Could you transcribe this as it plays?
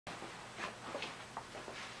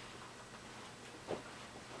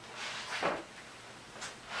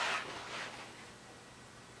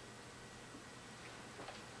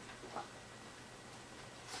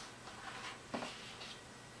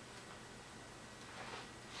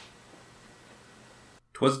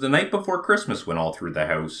'Twas the night before Christmas when all through the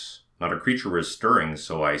house not a creature was stirring,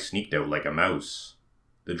 so I sneaked out like a mouse.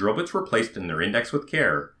 The drill bits were placed in their index with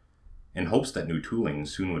care, in hopes that new tooling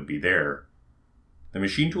soon would be there. The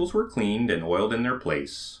machine tools were cleaned and oiled in their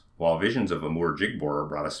place, while visions of a Moor jig borer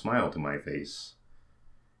brought a smile to my face.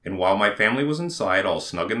 And while my family was inside all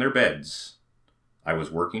snug in their beds, I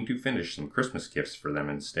was working to finish some Christmas gifts for them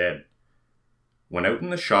instead. When out in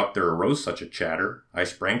the shop there arose such a chatter, I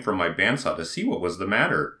sprang from my bandsaw to see what was the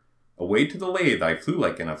matter. Away to the lathe I flew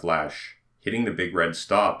like in a flash. Hitting the big red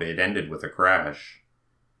stop, it ended with a crash.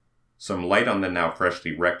 Some light on the now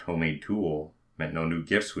freshly wrecked homemade tool meant no new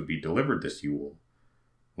gifts would be delivered this Yule.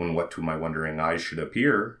 When what to my wondering eyes should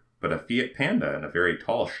appear but a Fiat Panda and a very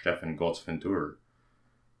tall Stefan Goldsventur.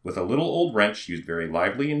 With a little old wrench used very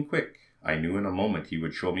lively and quick, I knew in a moment he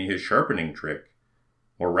would show me his sharpening trick.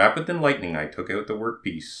 More rapid than lightning I took out the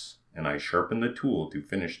workpiece, and I sharpened the tool to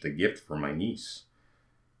finish the gift for my niece.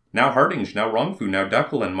 Now Hardinge, now Rongfu, now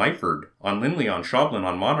Deckel and Myford, on Linley, on Shoblin,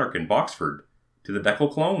 on Monarch and Boxford, to the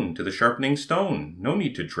Deckel clone, to the sharpening stone, no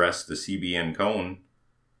need to dress the CBN cone.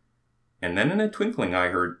 And then in a twinkling I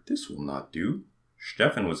heard, this will not do.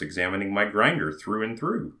 Stefan was examining my grinder through and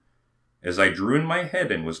through. As I drew in my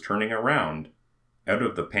head and was turning around, out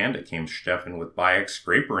of the Panda came Stefan with Bayek's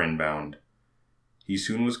scraper inbound. He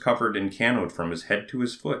soon was covered and canoed from his head to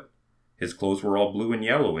his foot. His clothes were all blue and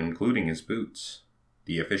yellow, including his boots.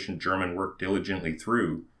 The efficient German worked diligently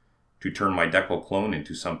through to turn my Deckel clone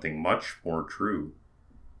into something much more true.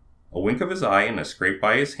 A wink of his eye and a scrape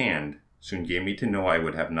by his hand soon gave me to know I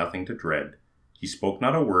would have nothing to dread. He spoke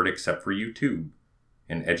not a word except for YouTube,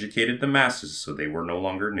 and educated the masses so they were no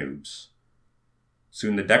longer noobs.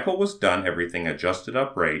 Soon the Deckel was done, everything adjusted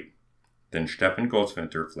upright. Then Stefan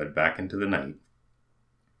Goldsventur fled back into the night.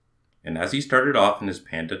 And as he started off in his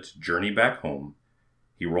Panda to journey back home,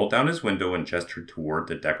 he rolled down his window and gestured toward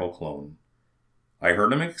the Deckel clone. I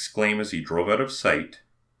heard him exclaim as he drove out of sight,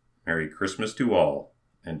 Merry Christmas to all,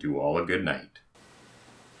 and to all a good night.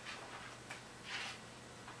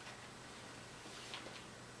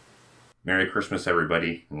 Merry Christmas,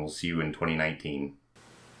 everybody, and we'll see you in 2019.